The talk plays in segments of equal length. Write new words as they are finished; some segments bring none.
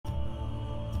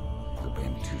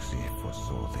Bentusi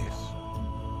foresaw this.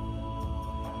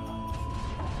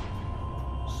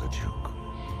 Sajuuk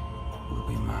will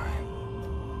be mine.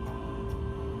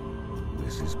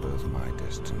 This is both my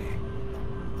destiny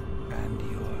and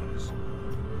yours.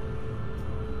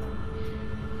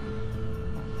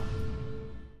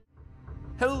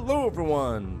 Hello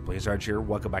everyone, Sarge here.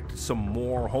 Welcome back to some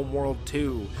more Homeworld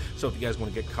 2. So if you guys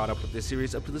want to get caught up with this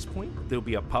series up to this point, there'll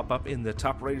be a pop-up in the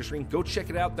top right of the screen. Go check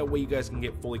it out. That way you guys can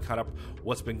get fully caught up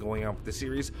what's been going on with the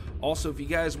series. Also, if you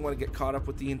guys want to get caught up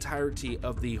with the entirety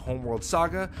of the Homeworld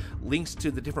saga, links to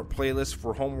the different playlists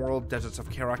for Homeworld, Deserts of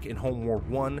Kharak, and Homeworld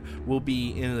 1 will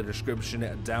be in the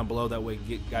description down below. That way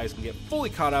you guys can get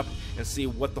fully caught up and see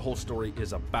what the whole story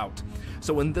is about.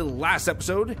 So in the last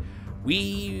episode,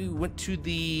 we went to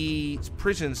the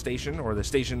prison station, or the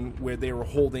station where they were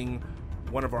holding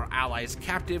one of our allies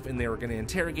captive and they were going to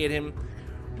interrogate him.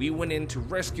 We went in to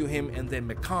rescue him, and then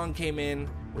Makaan came in,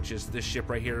 which is this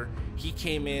ship right here. He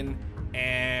came in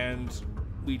and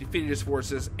we defeated his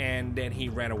forces, and then he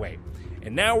ran away.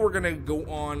 And now we're going to go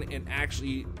on and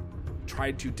actually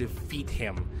try to defeat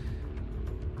him.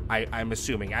 I'm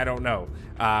assuming. I don't know.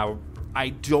 I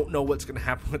don't know what's going to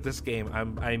happen with this game.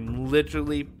 I'm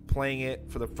literally playing it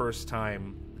for the first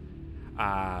time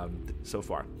so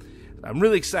far. I'm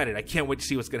really excited. I can't wait to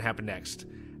see what's going to happen next.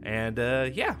 And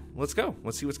yeah, let's go.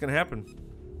 Let's see what's going to happen.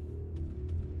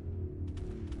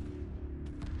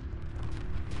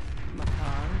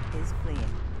 Makaan is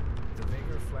fleeing. The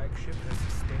Vagor flagship has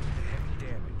sustained heavy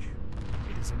damage.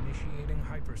 It is initiating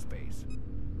hyperspace.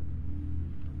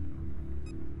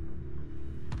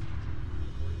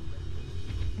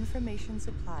 Information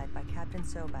supplied by Captain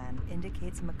Soban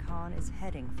indicates Makaan is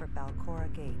heading for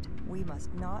Balcora Gate. We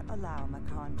must not allow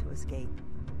Makaan to escape.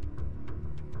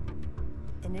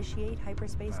 Initiate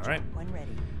hyperspace jump when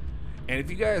ready. And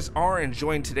if you guys are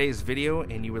enjoying today's video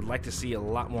and you would like to see a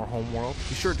lot more Homeworld,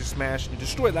 be sure to smash and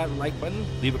destroy that like button.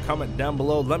 Leave a comment down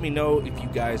below. Let me know if you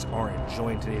guys are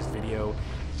enjoying today's video.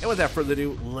 And without further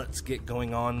ado, let's get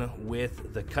going on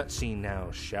with the cutscene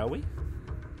now, shall we?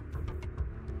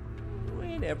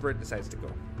 Whenever it decides to go.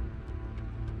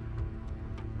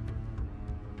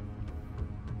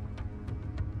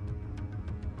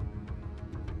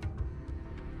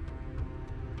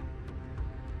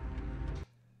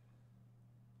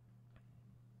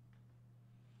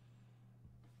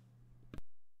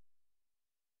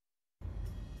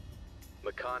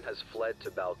 Makaan has fled to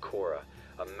Balcora,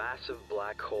 a massive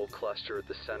black hole cluster at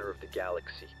the center of the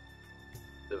galaxy.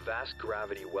 The vast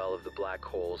gravity well of the black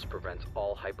holes prevents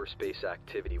all hyperspace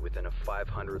activity within a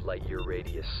 500 light-year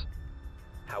radius.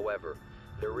 However,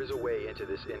 there is a way into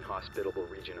this inhospitable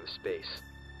region of space.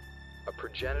 A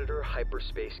progenitor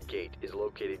hyperspace gate is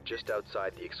located just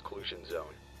outside the exclusion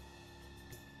zone.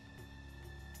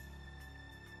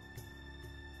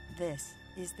 This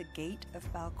is the Gate of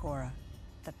Balcora,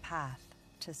 the path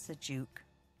to Sajuuk.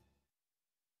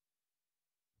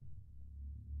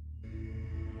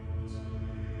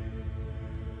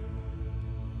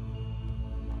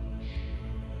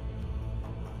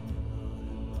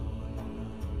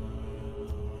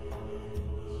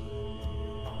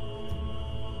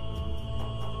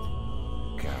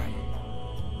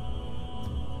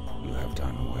 You have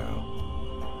done well,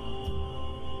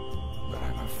 but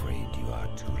I'm afraid you are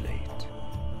too late.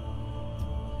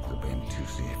 The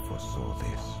Bentusi foresaw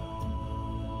this.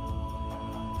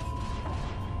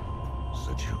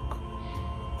 Sajuuk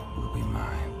will be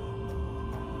mine.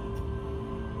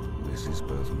 This is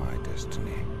both my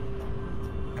destiny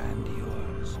and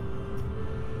yours.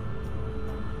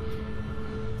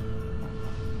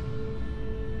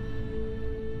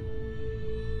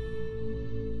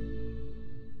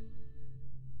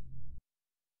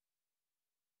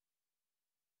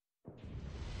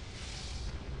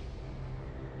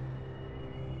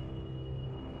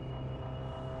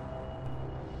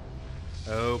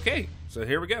 Okay, so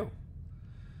here we go.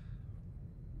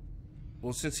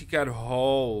 Well, since he got...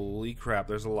 Holy crap,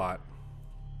 there's a lot.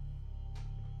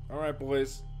 Alright,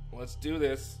 boys. Let's do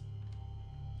this.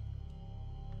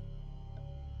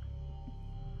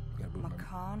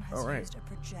 Makaan has used a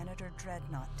progenitor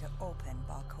dreadnought to open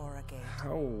Balcora Gate.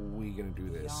 How are we gonna do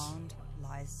this? Beyond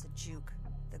lies Sajuuk,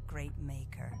 the Great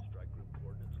Maker.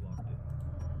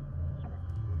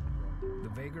 The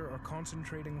Vagor are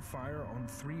concentrating fire on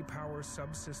 3 power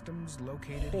subsystems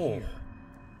located here.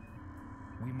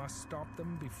 We must stop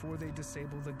them before they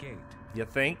disable the gate. You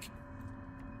think?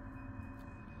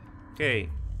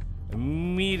 Okay.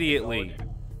 Immediately,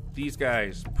 these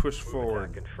guys push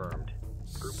forward. Confirmed.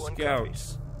 Group 1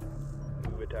 Scouts.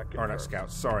 Move attack Or not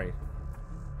scouts, sorry.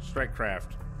 Strike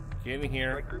craft. Get in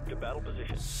here. Strike group to battle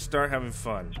position. Start having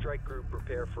fun. Strike group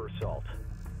prepare for assault.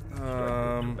 Strike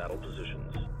group to battle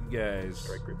positions. You guys.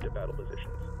 Strike group to battle positions.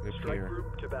 Up Strike here.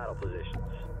 group to battle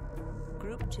positions.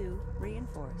 Group 2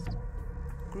 reinforced.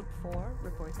 Group 4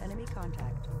 reports enemy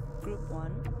contact. Group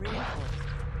 1 reinforced.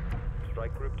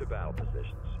 Strike group to battle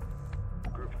positions.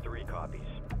 Group 3 copies.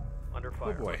 Under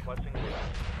fire. boy. Requesting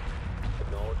lift.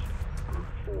 Acknowledged. Group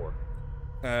 4.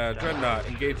 Dreadnought,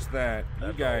 engage that. You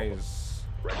That's guys,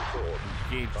 Ready for orders.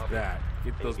 engage Copy. that.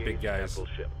 Get those Engage big guys.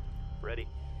 capital ship. Ready.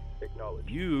 Acknowledged.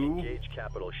 You engage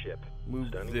capital ship. move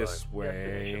Standing this by. way.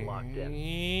 Destination locked in.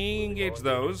 Engage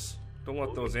those. Don't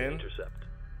let those Moving to in. Intercept.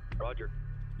 Roger.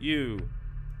 You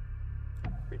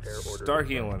Repair order. start confirmed.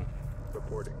 healing.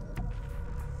 Reporting.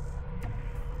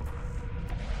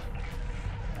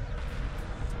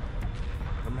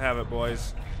 Let them have it,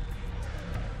 boys.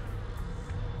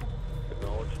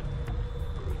 Acknowledged.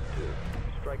 Group 2.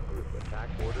 Strike group. Attack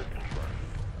order confirmed.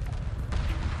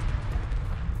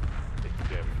 Take the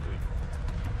damage,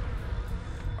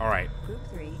 All right. Group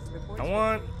 3 reports I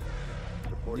want victory.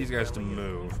 Supporting these guys to friendly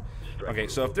units. move. Strike Okay,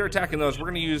 group so if they're moving. attacking those, we're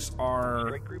going to use our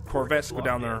Strike group corvettes to go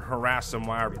down locked there in. and harass them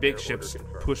while our Repair big order ships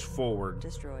confirmed. push forward.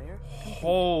 Destroyer complete.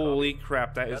 Holy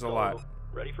crap, that is That's a all. lot.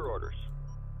 Ready for orders.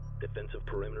 Defensive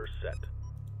perimeter set.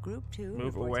 Group 2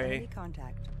 Move reports away. enemy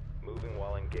contact. Moving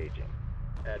while engaging.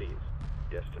 At ease.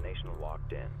 Destination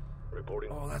locked in. Reporting.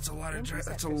 Oh, that's a lot of that's a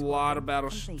Interceptor lot of squadron battle.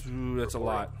 complete. Ooh, that's a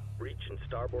lot. Breach in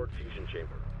starboard fusion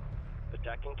chamber.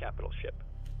 Attacking capital ship.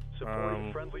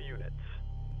 Supporting friendly units.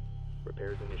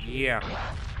 Repairs initiated.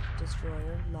 Yeah.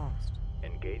 Destroyer lost.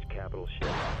 Engage capital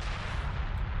ship.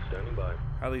 Standing by.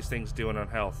 How are these things doing on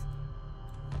health?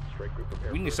 Strike group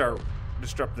prepare. We need to for start assault.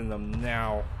 disrupting them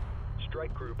now.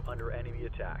 Strike group under enemy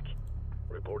attack.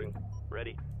 Reporting.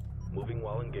 Ready. Moving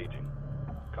while engaging.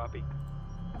 Copy.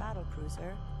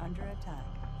 Battlecruiser under attack.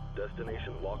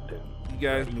 Destination locked in. You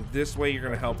guys move this way. You're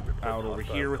going to help out over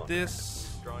here with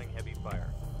this. Drawing heavy fire.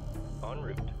 En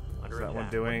route. Under What's that one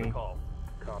attack. doing? What's the call?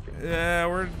 Copy. Yeah,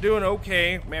 we're doing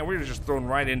okay. Man, we're just thrown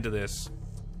right into this.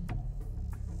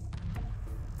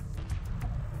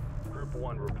 Group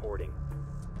 1 reporting.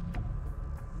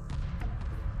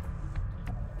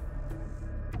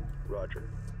 Roger.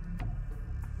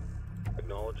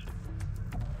 Acknowledged.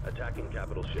 Attacking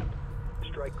capital ship.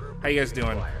 Strike group. How you guys receiving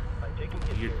doing? Fire. I'm taking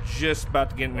hit You're here. just about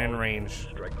to get in range.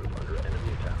 Strike group under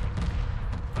enemy attack.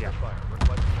 Yeah. Under fire.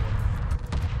 Requesting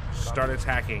order. Start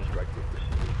attacking. Strike group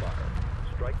receiving fire.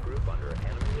 Strike group under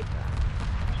enemy attack.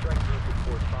 Strike group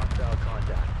reports hostile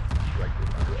contact. Strike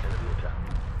group under enemy attack.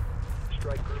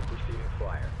 Strike group receiving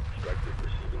fire. Strike group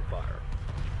receiving fire.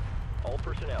 All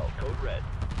personnel, code red.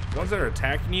 Ones that are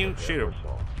attacking you, shoot them.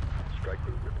 Personnel. Strike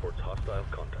group reports hostile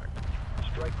contact.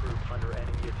 Strike group under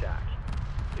enemy attack.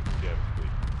 Taking damage,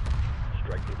 please.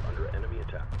 Strike group under enemy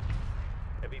attack.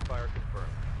 Heavy fire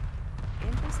confirmed.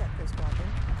 Interceptor squadron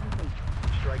complete.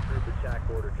 Strike group attack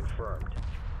order confirmed.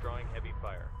 Drawing heavy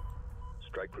fire.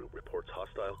 Strike group reports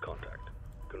hostile contact.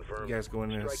 Confirmed. You guys go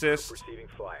in and Strike assist. group receiving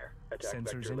fire. Attack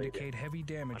Sensors vector laid indicate in. heavy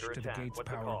damage Under to the attack. gate's What's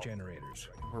the power call? generators.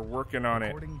 We're working on it.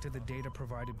 According to the data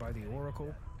provided by the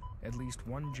Oracle, at least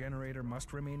one generator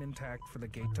must remain intact for the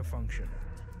gate to function.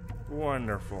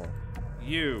 Wonderful.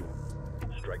 You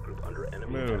Strike group under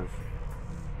enemy move. attack.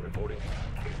 Reporting.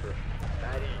 Confirmed.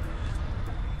 At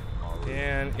ease.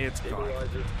 And it's gone.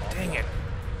 Stabilizers Dang it.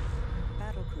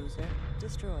 Battlecruiser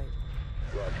destroyed.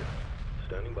 Roger.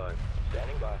 Standing by.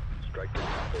 Standing by. Strike group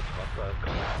reports hostile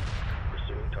contact.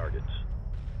 Pursuing targets.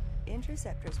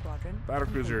 Interceptor squadron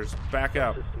Battlecruisers, back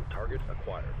up. System target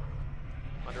acquired.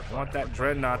 Under I want fire. that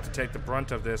dreadnought to take the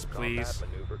brunt of this, Combat please.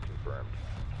 maneuver confirmed.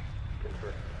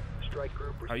 Confirmed. Strike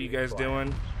group How you receiving guys fire.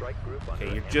 doing? Strike group under Okay,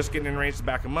 you're enemy just getting in range to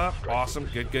back them up. Strike Awesome.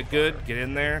 group Good, receiving good, good. fire. Get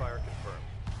in there. Fire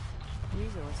confirmed.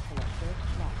 resource collector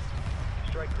lost.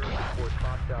 Strike group reports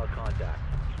hostile contact.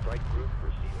 Strike group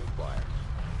receiving fire.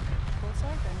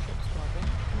 Pulsar gunship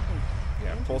squadron complete.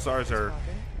 Yeah, pulsars Interceptor are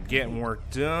squadron getting complete. work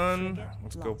done. Frigate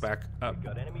Let's go lost. back up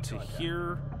Got enemy to contact.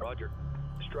 here. Roger.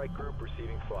 Strike group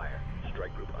receiving fire.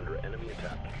 Strike group under enemy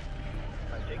attack.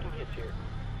 I'm taking hits here.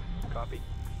 Copy.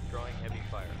 Drawing heavy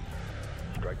fire.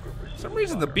 Strike group receiving For some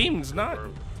reason the fire. beam's not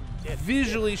Confirmed.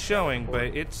 visually showing, but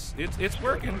it's Strike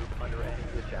working. group under enemy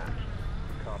attack.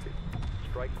 Copy.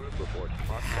 Strike group reports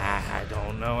I hostile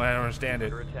don't know. I don't understand it.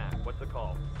 under attack. What's the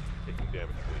call? Taking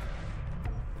damage,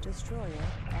 please. Destroyer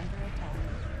under attack.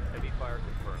 Heavy fire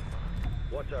confirmed.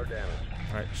 What's our damage?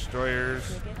 All right, destroyers.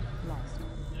 Frigate lost.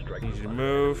 Strike Need group you to under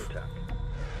move. enemy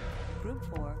attack.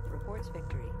 Group 4 reports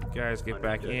victory. Guys, get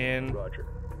back Understood. in. Roger.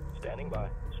 Standing by.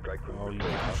 Strike group. Oh, you're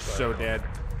reports hostile so contact.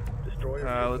 dead.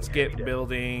 Destroyer Let's taking get heavy damage.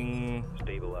 building.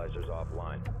 Stabilizers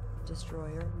offline.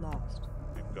 destroyer lost.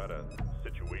 We've got a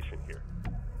situation here.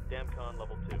 Damcon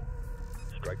level 2.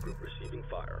 Strike group receiving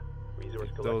fire. Resource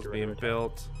Those collector being under attack.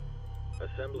 built.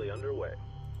 Assembly underway.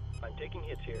 I'm taking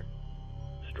hits here.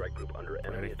 Strike group under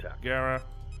enemy Ready, attack. Gara.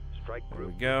 Strike There we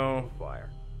group go. receiving fire.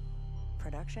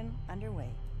 Production underway.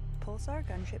 Pulsar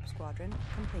gunship squadron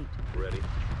complete. Ready.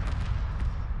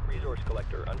 Resource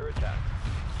collector under attack.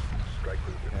 Strike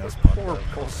group Yeah, those reports poor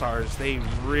hostile pulsars, they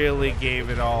really gave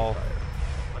it all.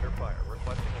 Under fire.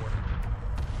 Requesting orders.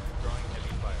 Drawing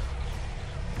heavy fire.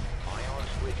 Ion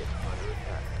frigate under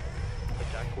attack.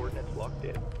 Attack coordinates locked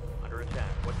in. Under attack.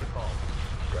 What's the call?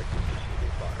 Strike group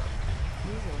receiving fire.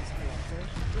 Resource collector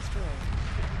destroyed.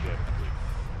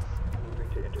 Moving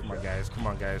to intercept. Come on, guys. Come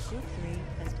on, guys. Group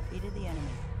 3 has defeated the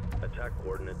enemy. Attack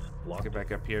coordinates Let's locked. get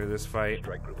back up here to this fight.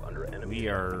 Strike group under enemy We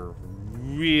attack. are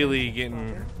really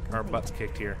getting our butts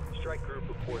kicked here. Strike group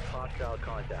reports hostile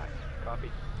contact.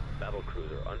 Copy. Battle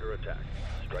cruiser under attack.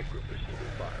 Strike group receiving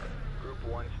fire. Group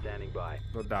 1 standing by.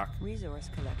 Go, Doc. Resource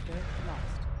collector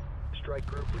lost. Strike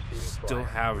group receiving Still fire.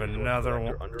 have Resource another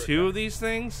collector one, under two of attack. these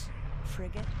things.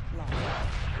 Frigate lost.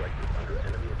 Strike group under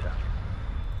enemy attack.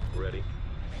 Ready.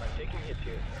 I'm taking hits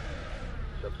here.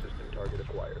 Subsystem target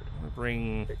acquired. We'll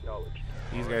bring Acknowledged.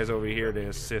 these guys over here to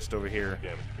assist over here.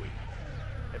 Damage, please.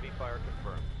 Heavy fire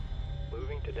confirmed.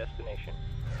 Moving to destination.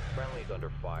 Friendlies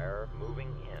under fire. Moving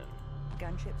in.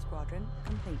 Gunship squadron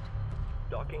complete.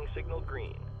 Docking signal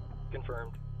green.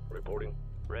 Confirmed. Reporting.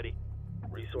 Ready.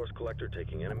 Resource collector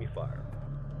taking enemy fire.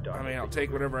 I mean, I'll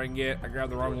take whatever I can get. I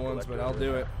grabbed the wrong ones, but I'll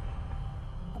do it.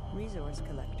 Resource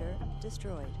collector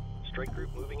destroyed. Strike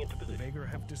group moving into The position. Vagor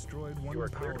have destroyed one You are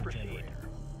clear power to proceed. generator.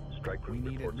 Strike We group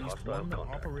need at reports least hostile one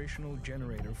contact. operational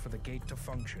generator for the gate to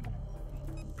function.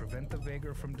 Prevent the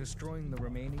Vagor from destroying the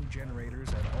remaining generators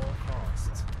at all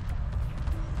costs.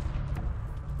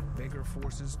 Vagor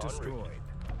forces En route. destroyed.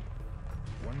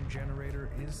 One generator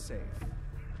is safe.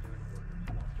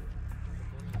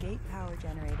 Gate power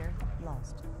generator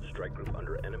lost. Strike group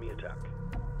under enemy attack.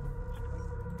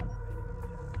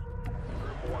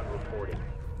 Group 1 reporting.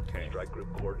 Okay. Strike group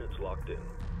coordinates locked in.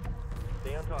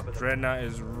 Stay on top of the Dreadnought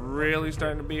is really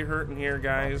starting to be hurting here,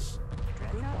 guys.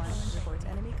 Group 1 reports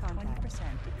enemy contact. 20%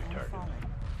 and target. fallen.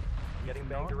 getting Do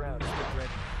banged not around. use the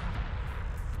Dreadnought.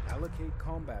 Allocate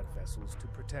combat vessels to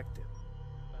protect it.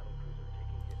 Battle cruiser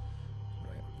taking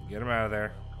hits. Get him out of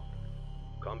there.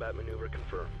 Combat maneuver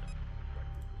confirmed.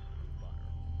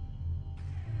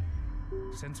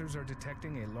 Sensors are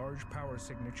detecting a large power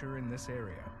signature in this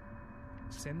area.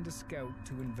 Send a scout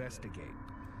to investigate.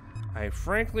 I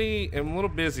frankly am a little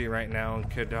busy right now and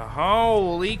could.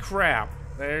 Holy crap!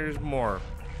 There's more.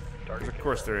 Target Of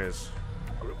course confirmed. there is.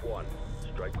 Group 1.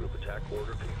 Strike group attack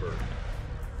order confirmed.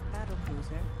 Battle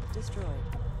cruiser destroyed.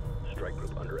 Strike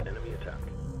group under enemy attack.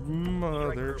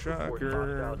 Mother Strike group reports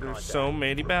trucker. hostile There's contact. so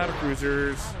many battle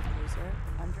cruisers. Battle cruiser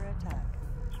under attack.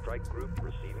 Strike group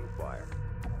receiving fire.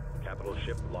 Capital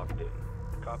ship locked in.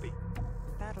 Copy.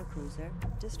 Battle cruiser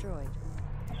destroyed.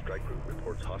 Strike group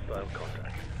reports hostile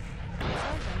contact. Pulsar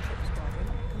gunship squadron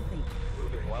complete.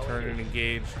 Moving while Turn and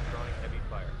engaged. engage. Drawing heavy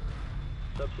fire.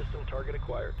 Subsystem target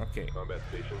acquired. Okay. Combat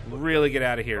station. Really get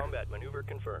out of here. Combat maneuver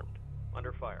confirmed.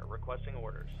 Under fire. Requesting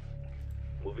orders.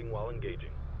 Moving while engaging.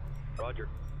 Roger.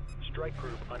 Strike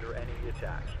group under enemy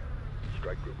attack.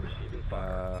 Strike group receiving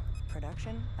fire.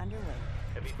 Production underway.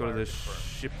 Heavy Let's go to fire the confirmed.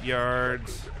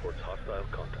 shipyards. Group reports hostile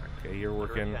contact. Okay, you're Under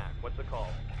working. attack. What's the call?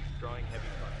 Drawing heavy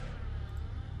fire.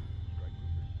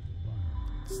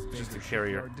 Just a Vagor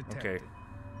carrier. shipyard Okay. detected.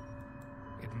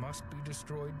 It must be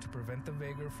destroyed to prevent the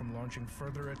Vagor from launching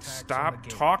further attacks on Stop the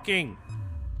gate. talking.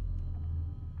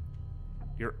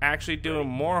 You're actually doing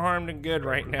more harm than good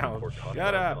right now. Reports Shut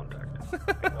hostile up.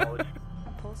 contact. Acknowledged.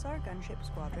 Pulsar gunship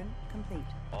squadron complete.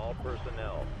 All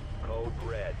personnel. Code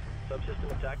red.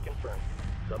 Subsystem attack confirmed.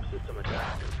 Subsystem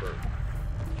attack confirmed.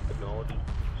 Acknowledged.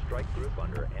 Strike group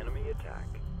under enemy attack.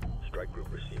 Strike group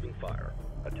receiving fire.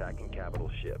 Attacking capital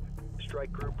ship.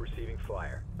 Strike group receiving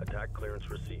fire. Attack clearance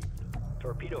received.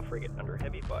 Torpedo frigate under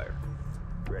heavy fire.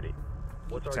 Ready.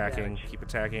 What's our Attacking. damage? Keep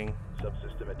attacking.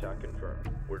 Subsystem attack confirmed.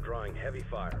 We're drawing heavy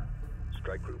fire.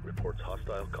 Strike group reports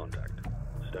hostile contact.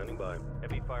 Standing by.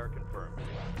 Heavy fire confirmed.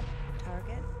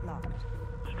 Target locked.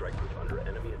 Strike group under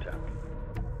enemy attack.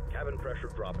 Cabin pressure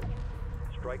dropping.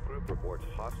 Strike group reports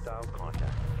hostile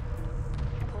contact.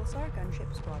 Pulsar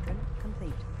gunship squadron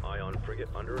complete. Ion frigate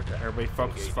under attack. Everybody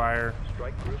focus Engaging. fire.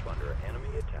 Strike group under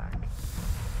enemy attack.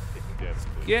 Taking damage,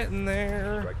 please. Getting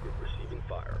there. Strike group receiving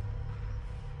fire.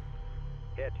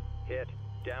 Hit. Hit.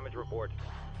 Damage report.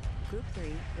 Group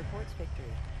 3 reports victory.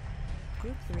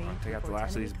 Group 3 Take out the reports last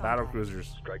of enemy these battle contact.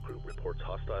 cruisers. Strike group reports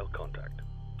hostile contact.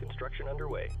 Construction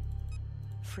underway.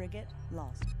 Frigate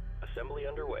lost. Assembly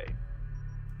underway.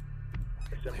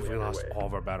 We lost all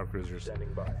of our battle cruisers.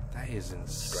 Standing by. That is Strike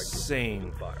group insane.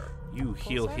 receiving fire. You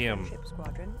heal Pulsar him. gunship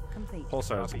squadron complete.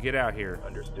 Pulsars, get out here.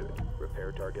 Understood.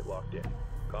 Repair target locked in.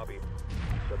 Copy.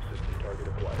 Subsystem target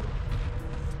acquired.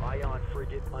 Ion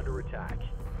frigate under attack.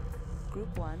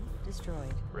 Group 1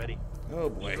 destroyed. Ready. Oh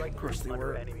boy, Strike of course group they under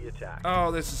were. enemy attack.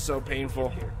 Oh, this is so painful.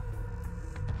 Here.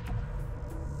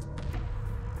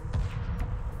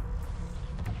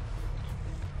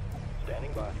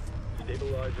 Standing by.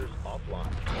 Stabilizers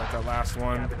offline. Got that last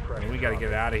one. And we gotta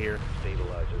get out of here.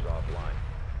 Stabilizers offline.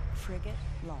 Frigate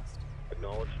lost.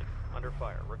 Acknowledged. Under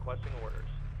fire. Requesting orders.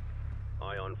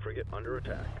 Ion frigate under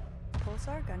attack.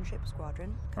 Pulsar gunship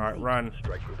squadron complete. Alright, run.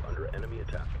 Strike group under enemy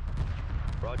attack.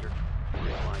 Roger.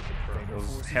 Line confirmed.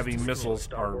 Those heavy missiles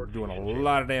are doing a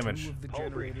lot of Two damage. of the Hull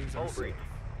brief. generators Hull are brief. safe.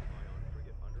 Ion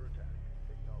frigate under attack.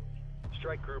 Acknowledged.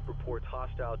 Strike group reports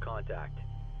hostile contact.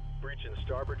 Breach in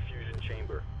starboard fusion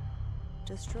chamber.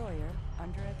 Destroyer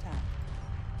under attack.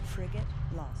 Frigate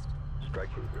lost.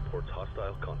 Strike group reports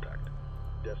hostile contact.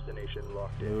 Destination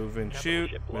locked in. Move and Capital shoot.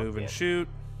 ship locked Move and in. shoot.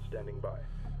 Standing by.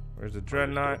 Where's the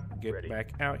dreadnought? Get Ready. back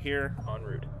out here. En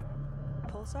route.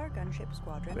 Pulsar gunship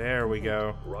squadron There we complete.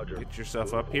 go. Roger. Get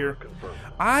yourself Move up here. order confirmed.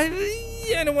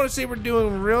 I don't want to say we're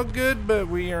doing real good, but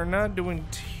we are not doing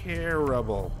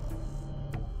terrible.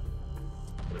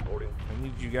 Reporting. I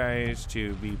need you guys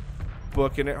to be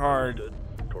booking it hard. Understood.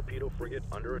 Torpedo frigate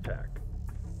under attack.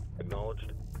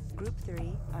 Acknowledged. Group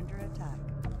 3 under attack.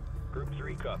 Group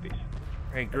 3 copies.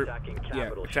 Hey, group. Attacking Yeah,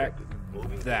 capital attack ship.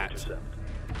 Moving to that. intercept.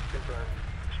 Confirmed.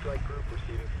 Strike group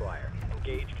receiving fire.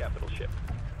 Engage capital ship.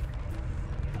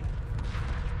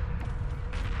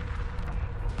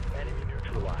 Enemy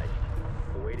neutralized.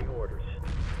 Awaiting orders.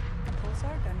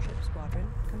 Pulsar gunship squadron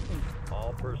complete.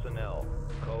 All personnel.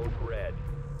 Code red.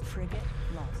 Frigate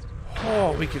lost.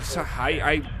 Oh, we can.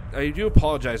 I do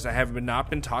apologize. I have not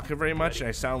been talking very much, and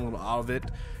I sound a little out of it.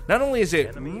 Not only is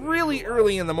it really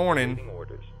early in the morning, Awaiting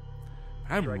orders.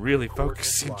 I'm really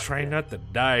focusing, trying not to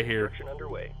die here. Construction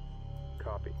underway.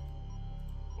 Copy.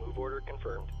 Move order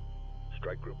confirmed.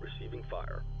 Strike group receiving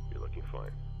fire. You're looking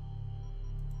fine.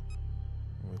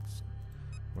 I'm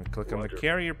gonna click on the Roger.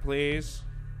 carrier, please.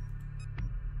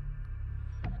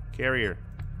 Carrier.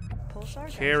 Pulsar gunship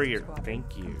Carrier, squadron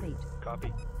thank you. complete.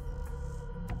 Copy.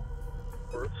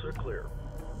 Berths are clear.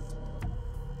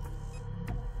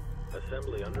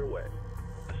 Assembly underway.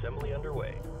 Assembly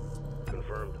underway.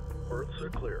 Confirmed. Berths are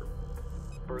clear.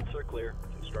 Berths are clear.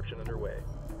 Construction underway.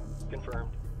 Confirmed.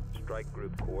 Strike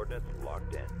group coordinates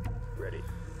locked in. Ready.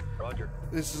 Roger.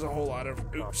 This is a whole lot of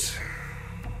oops.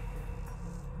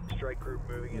 Strike group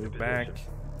moving into Move back.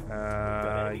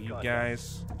 position. You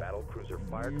guys, Battle cruiser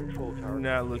fire control tower.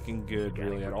 not looking good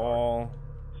really at all.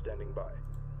 Standing by.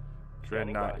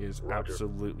 Dreadnought is Roger.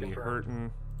 absolutely Confirmed.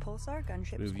 hurting. Pulsar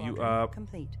gunship Move you squadron up.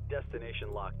 complete.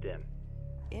 Destination locked in.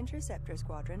 Interceptor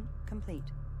squadron complete.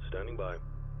 Standing by.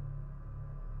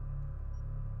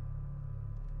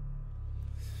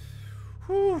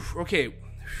 Whew, okay,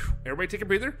 everybody take a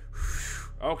breather.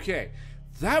 Okay,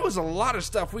 that was a lot of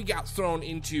stuff we got thrown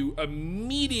into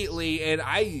immediately, and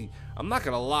I'm not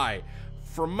gonna lie,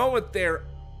 for a moment there,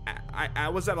 I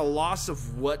was at a loss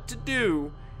of what to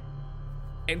do,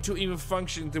 and to even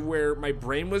function to where my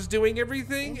brain was doing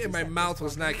everything, and my Interceptor mouth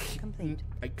was not. squadron complete.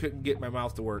 I couldn't get my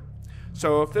mouth to work.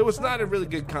 So if there was not a really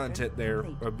good content there,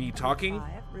 or me talking, 5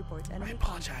 reports I enemy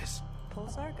apologize.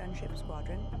 Pulsar gunship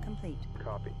squadron complete.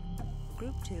 Copy.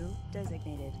 Group 2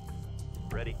 designated.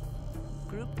 Ready.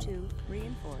 Group 2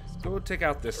 reinforced. Go take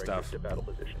out this Strike group stuff. to battle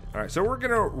position. All right, so we're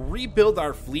gonna rebuild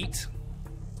our fleet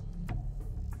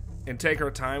and take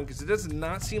our time because it does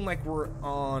not seem like we're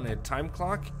on a time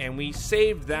clock. And we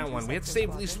saved that one. We had to save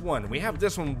at least one. We have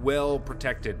this one well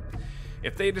protected.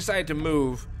 If they decide to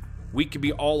move, we could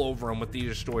be all over them with these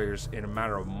destroyers in a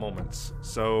matter of moments.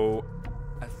 So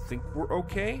I think we're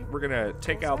okay. We're gonna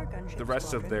take Pulsar out gunship the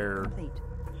rest of squadron their complete.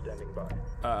 Standing by.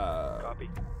 Copy.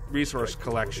 resource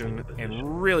collection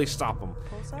and really stop them,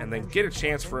 and then get a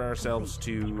chance for ourselves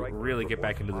to really get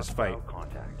back into this fight.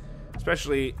 Contact.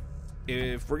 Especially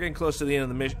if we're getting close to the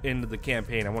end of the end of the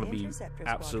campaign, I want to be Interceptor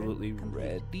absolutely squadron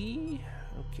ready.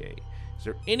 Okay, is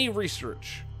there any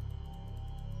research?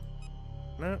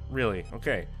 Not really.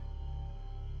 Okay,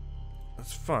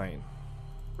 that's fine.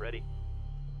 Ready.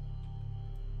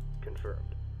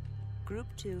 Confirmed. Group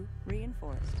 2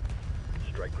 reinforced.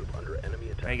 Strike group under enemy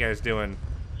attack. How you guys doing?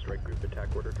 Strike group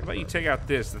attack order confirmed. How about you take out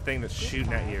this, the thing that's Group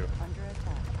shooting at 5 you? under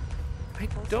attack. I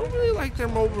don't really like their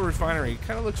mobile refinery. It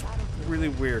kind of looks really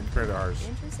weird compared to ours.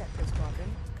 Interceptor squadron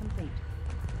complete.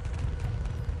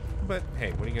 But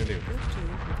hey, what are you gonna do? Group 2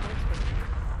 reports victory.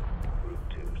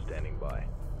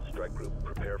 Strike Group,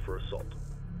 prepare for assault.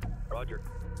 Roger.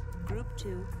 Group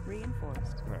 2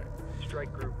 reinforced. All right.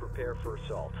 Strike Group, prepare for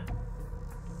assault.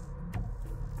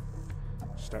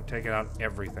 Start taking out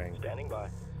everything. Standing by.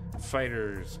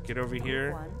 Fighters, get over Group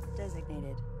here. 1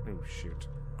 designated. Oh, shoot.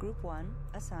 Group 1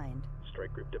 assigned.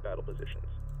 Strike Group to battle positions.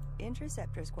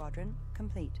 Interceptor squadron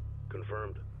complete.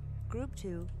 Confirmed. Group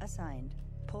 2 assigned.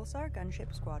 Pulsar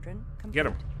gunship squadron complete. Get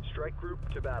him. Strike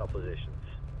Group to battle positions.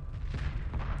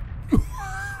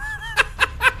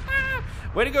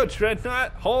 Way to go,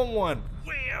 Dreadnought. Home one.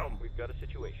 Wham! We've got a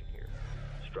situation here.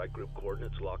 Strike Group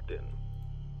coordinates locked in.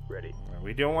 Ready.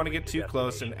 We don't want to get too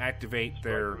close and activate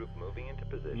their Strike Group moving into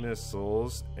position.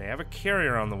 missiles. They have a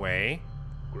carrier on the way.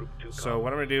 Group 2 So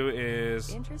what I'm going to do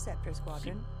is Interceptor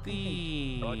squadron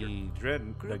the complete.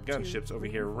 the gunships over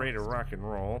here ready to rock and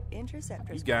roll.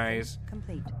 Interceptor You squadron guys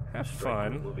complete. have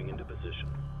Strike Group fun. moving into position.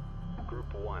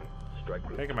 Group 1. Strike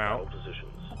Group Take 'em to out. battle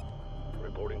positions.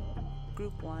 Reporting.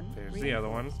 Group 1 There's the other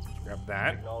one. reinforced. Grab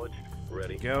that. Acknowledged.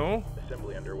 Ready. Go.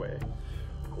 Assembly underway.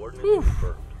 Coordinates Whew.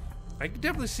 confirmed. I can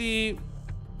definitely see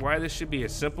why this should be a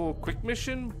simple, quick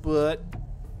mission, but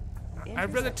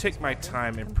I'd rather take my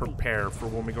time and prepare for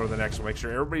when we go to the next one. Make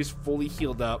sure everybody's fully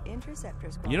healed up.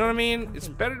 Interceptor squadron You know what I mean? It's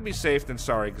complete. better to be safe than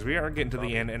sorry, because we are getting to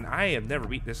the end, and I have never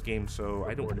beat this game, so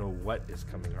I don't know what is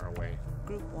coming our way.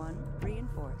 Group 1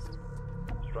 reinforced.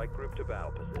 Strike Group to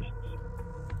battle positions.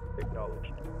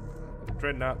 Acknowledged.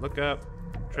 Dreadnought, look up.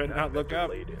 Dreadnought, look up.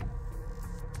 Laid in.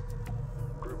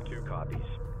 Group 2 copies.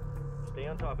 Stay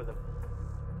on top of them.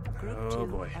 Group Oh, 2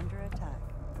 boy. under attack.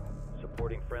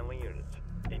 Supporting friendly units.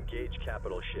 Engage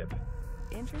capital ship.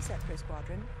 Interceptor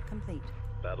squadron complete.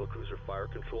 Battle cruiser fire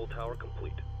control tower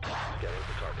complete. Scanning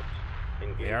for targets.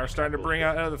 Engage They are starting to capital bring ship.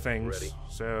 out other things. Ready.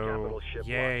 So, Capital ship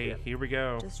yay, locked in. here we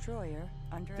go. Destroyer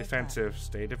under Defensive,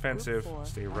 stay defensive. Group 4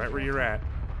 Stay right under where you're at.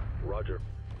 Roger.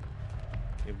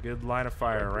 You have a good line of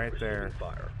fire Strike right Group there. receiving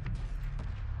Fire.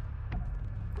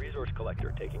 Resource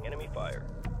collector taking enemy fire.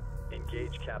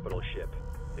 Engage capital ship.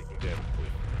 Taking damage,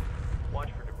 please. Watch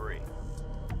for debris.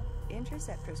 attack.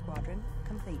 Interceptor squadron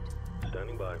complete.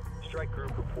 Standing by. Strike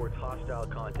Group reports hostile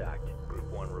contact. Group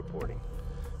 1 reporting.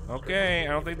 Okay,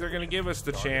 I don't think they're going to give us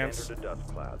the Target chance. entered a dust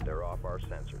cloud. They're off our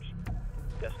sensors.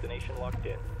 Destination locked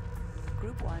in.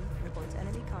 Group 1 reports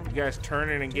enemy contact. You guys turn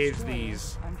and engage Destroyer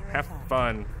these. under Have attack.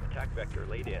 fun. Attack vector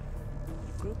laid in.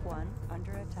 Group 1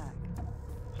 under attack.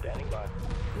 Standing by.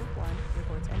 Group 1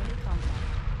 reports enemy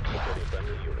contact. Reporting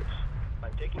thunder units.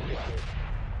 I'm taking pictures.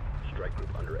 Strike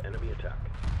Group under enemy attack.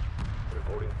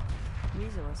 Reporting.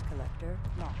 Resource collector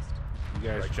lost. You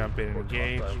guys jump in and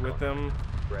engage with them.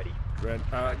 Ready.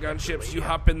 Gunships, you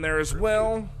hop in there as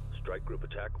well. Strike Group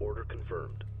attack order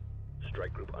confirmed.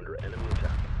 Strike Group under enemy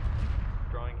attack.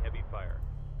 Drawing heavy fire.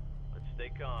 Let's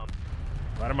stay calm.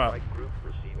 Light them up. Strike Group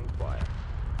receiving fire.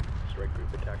 Strike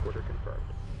Group attack order confirmed.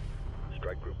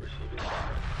 Strike Group receiving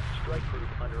fire. Strike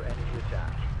Group under enemy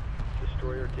attack.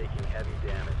 Destroyer taking heavy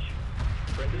damage.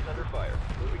 Friendlies under fire.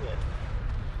 Moving in.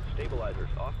 Stabilizers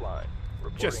offline.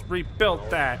 Reporting. Just rebuilt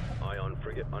that. Ion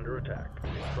frigate under attack.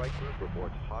 Strike Group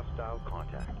reports hostile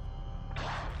contact.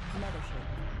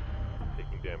 Mothership.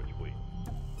 Taking damage, please.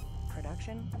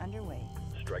 Production underway.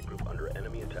 Strike Group under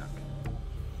enemy attack.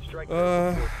 Strike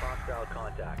Group reports hostile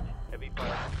contact. Heavy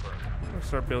fire confirmed. Let's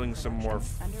start building some more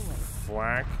Underway.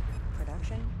 flak.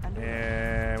 Production underway.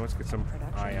 And let's get some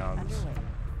Production ions.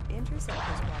 underway.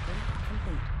 Interceptor squadron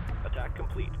complete. Attack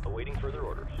complete. Awaiting further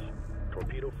orders.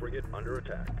 Torpedo frigate under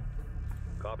attack.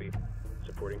 Copy.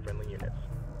 Supporting friendly units.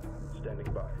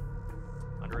 Standing by.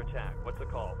 Under attack. What's the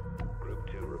call? Group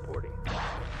 2 reporting.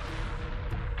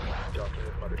 Docking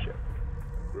with mothership.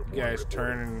 Group You 1 guys reporting.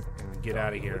 turn and get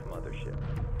out of Docking here. with mothership.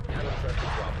 Cabin pressure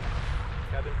dropping.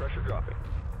 Cabin pressure dropping.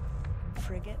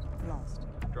 Frigate lost.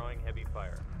 Drawing heavy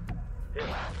fire. Hit.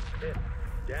 Hit.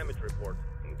 Damage report.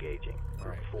 Engaging. Group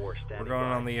Alright. 4 standing We're going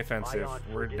by. on the offensive. Ion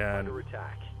We're frigate done. Under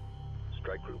attack.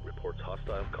 Strike Group reports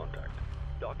hostile contact.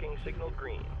 Docking signal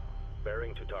green.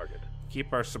 Bearing to target.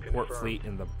 Keep our support Confirmed. fleet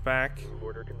in the back. Move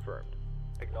order confirmed.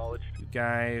 Acknowledged. You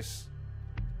guys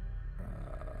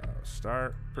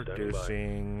start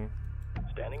producing.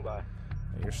 Standing by.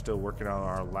 You're still working on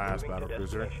our last Moving to battlecruiser.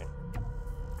 destination.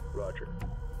 Roger.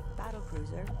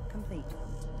 Battlecruiser complete.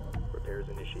 Repairs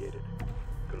initiated.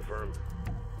 Confirmed.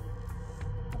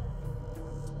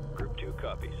 Group 2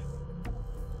 copies.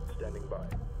 Standing by.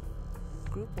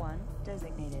 Group 1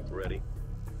 designated. Ready.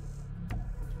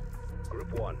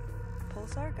 Group 1.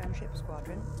 Pulsar gunship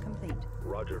squadron complete.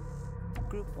 Roger.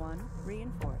 Group 1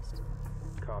 reinforced.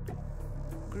 Copy.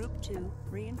 Group 2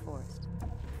 reinforced.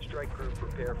 Strike Group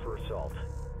prepare for assault.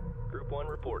 Group 1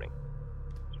 reporting.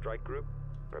 Strike Group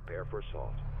prepare for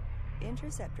assault.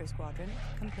 Interceptor squadron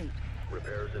complete.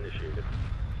 Repairs initiated.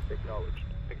 Acknowledged.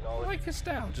 I Acknowledged. like his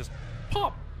style. Just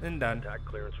pop and done. Attack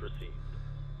clearance received.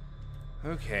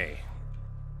 Okay.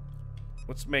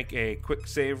 Let's make a quick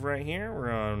save right here. We're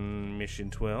on mission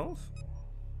 12.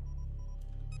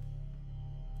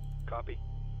 Copy.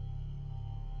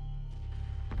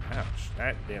 Ouch,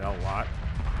 that did a lot.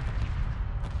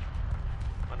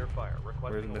 Under fire. Requesting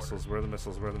Where are the orders. missiles? Where are the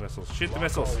missiles? Where are the missiles? Shoot the Lock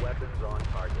missiles! all weapons on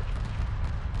target.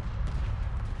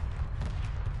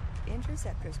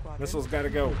 Interceptor squadron. Missiles gotta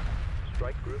go.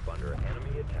 Strike group under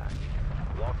enemy attack.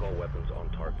 Lock all weapons on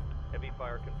target. Heavy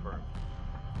fire confirmed.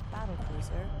 Battle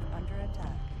cruiser under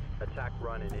attack. Attack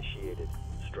run initiated.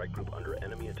 Strike group under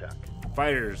enemy attack.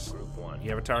 Fighters, Group 1. you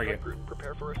have a target. Strike group,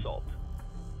 prepare for assault.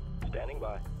 Standing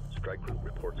by. Strike group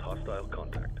reports hostile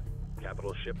contact.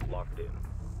 Capital ship locked in.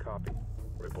 Copy.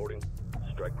 Reporting.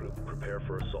 Strike group, prepare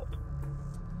for assault.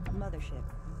 Mothership.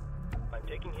 I'm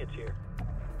taking hits here.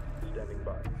 Standing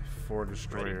by. 4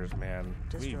 destroyers, man.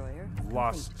 Destroyer We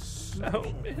lost complete. so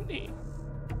Mothership. many.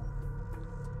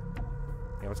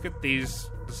 Yeah, let's get these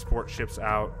support ships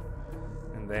out.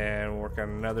 And then work on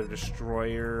another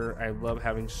destroyer. I love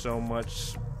having so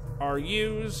much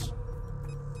RUs.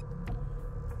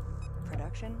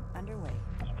 Production underway.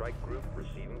 Strike group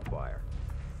receiving fire.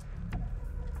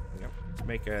 Yep. Let's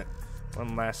make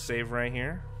one last save right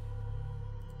here.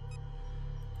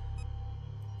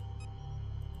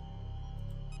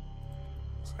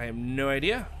 I have no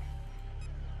idea.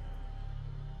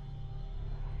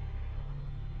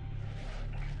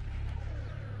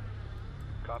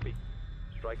 Copy.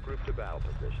 Strike group to battle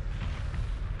position.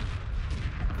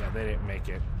 Yeah, they didn't make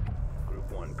it. Group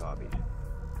 1 copies.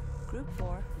 Group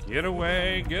 4. Get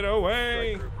away! Get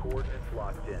away! Strike group coordinates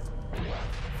locked in.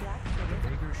 Flat The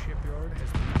frigate. Vagor shipyard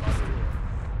has been destroyed.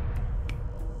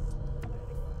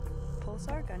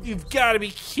 Pulsar gunships. You've got to be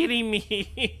kidding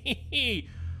me!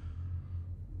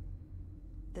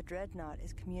 The Dreadnought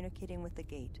is communicating with the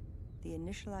gate. The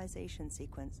initialization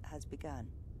sequence has begun.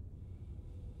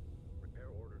 Repair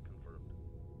order confirmed.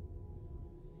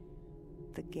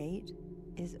 The gate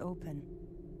is open.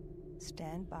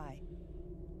 Stand by.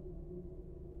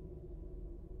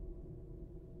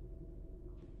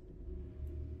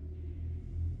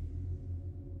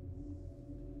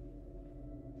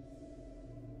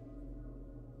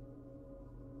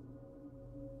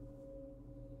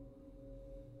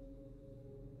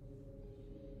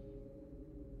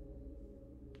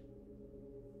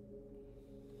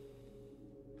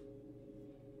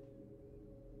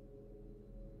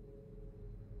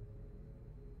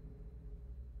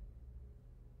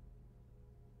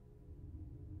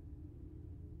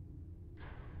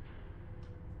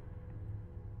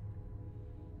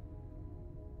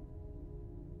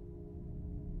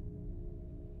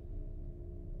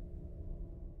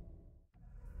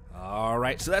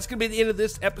 Alright, so that's going to be the end of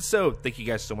this episode. Thank you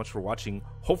guys so much for watching.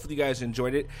 Hopefully you guys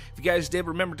enjoyed it. If you guys did,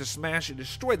 remember to smash and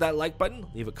destroy that like button.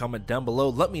 Leave a comment down below.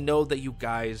 Let me know that you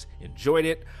guys enjoyed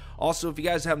it. Also, if you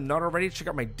guys have not already, check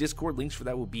out my Discord. Links for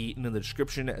that will be in the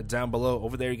description down below.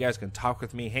 Over there, you guys can talk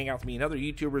with me, hang out with me, and other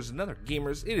YouTubers and other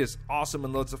gamers. It is awesome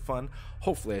and loads of fun.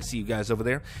 Hopefully, I see you guys over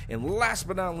there. And last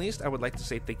but not least, I would like to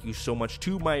say thank you so much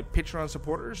to my Patreon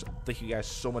supporters. Thank you guys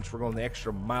so much for going the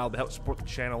extra mile to help support the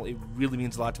channel. It really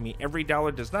means a lot to me. Every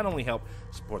dollar does not only help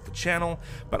support the channel,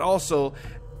 but also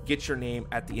get your name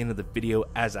at the end of the video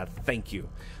as a thank you.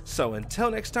 So until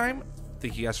next time,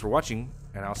 thank you guys for watching,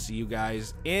 and I'll see you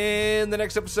guys in the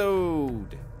next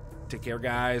episode. Take care,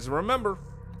 guys. And remember,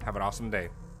 have an awesome day.